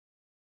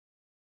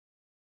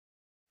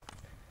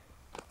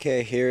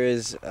Okay, here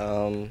is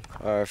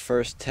our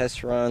first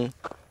test run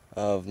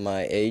of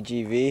my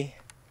AGV.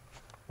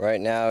 Right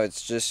now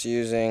it's just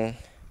using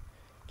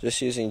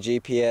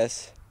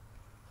GPS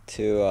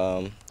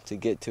to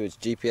get to its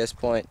GPS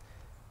point,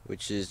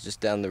 which is just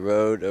down the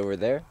road over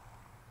there.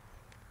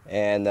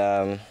 And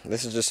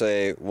this is just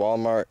a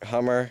Walmart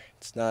Hummer.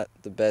 It's not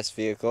the best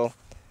vehicle,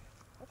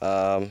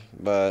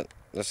 but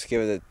let's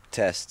give it a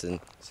test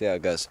and see how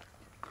it goes.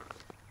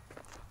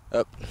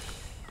 Up.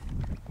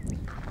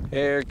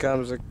 Here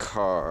comes a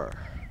car.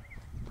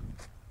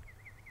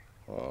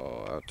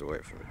 Oh, I have to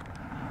wait for the car.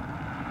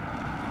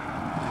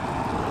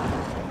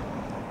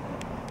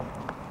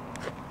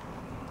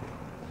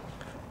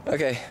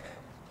 Okay,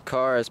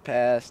 car has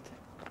passed.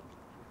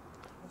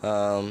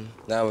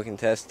 Now we can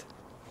test.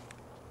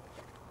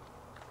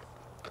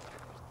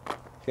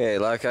 Okay,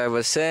 like I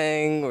was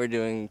saying, we're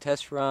doing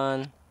test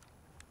run,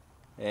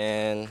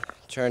 and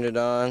turned it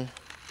on.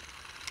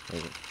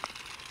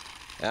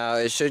 Now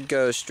it should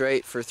go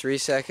straight for 3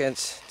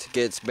 seconds to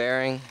get its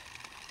bearing,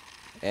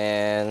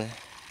 and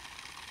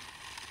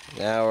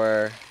now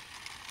we're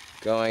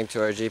going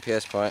to our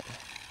GPS point.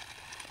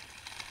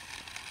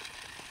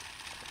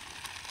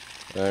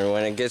 And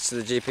when it gets to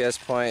the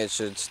GPS point, it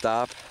should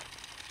stop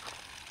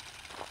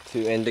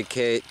to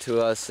indicate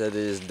to us that it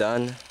is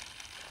done.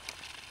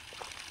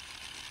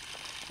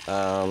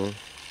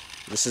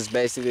 This is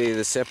basically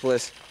the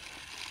simplest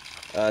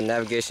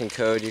navigation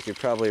code you could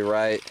probably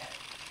write.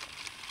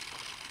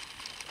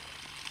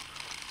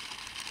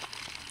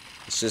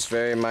 It's just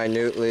very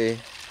minutely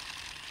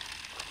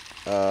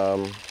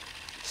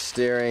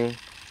steering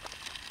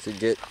to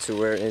get to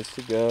where it needs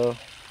to go.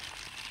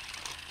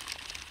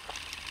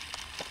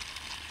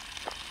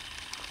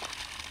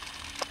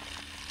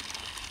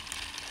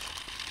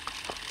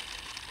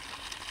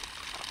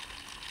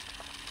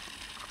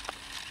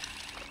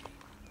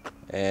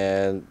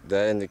 And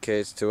that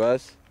indicates to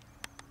us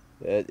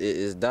that it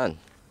is done.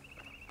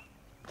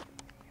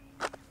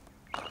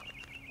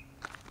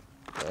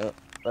 Well,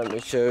 let me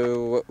show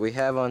you what we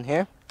have on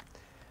here.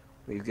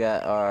 We've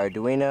got our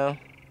Arduino,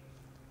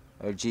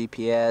 our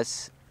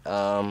GPS.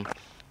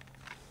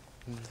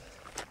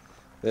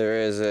 There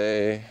is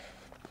a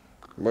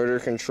motor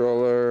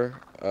controller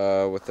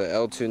with the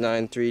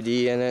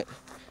L293D in it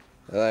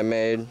that I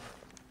made.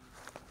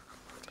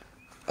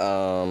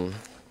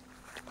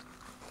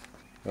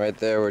 Right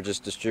there, we're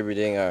just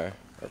distributing our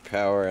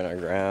power and our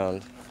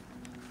ground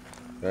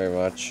very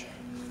much.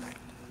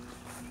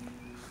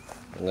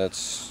 And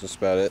that's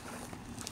about it.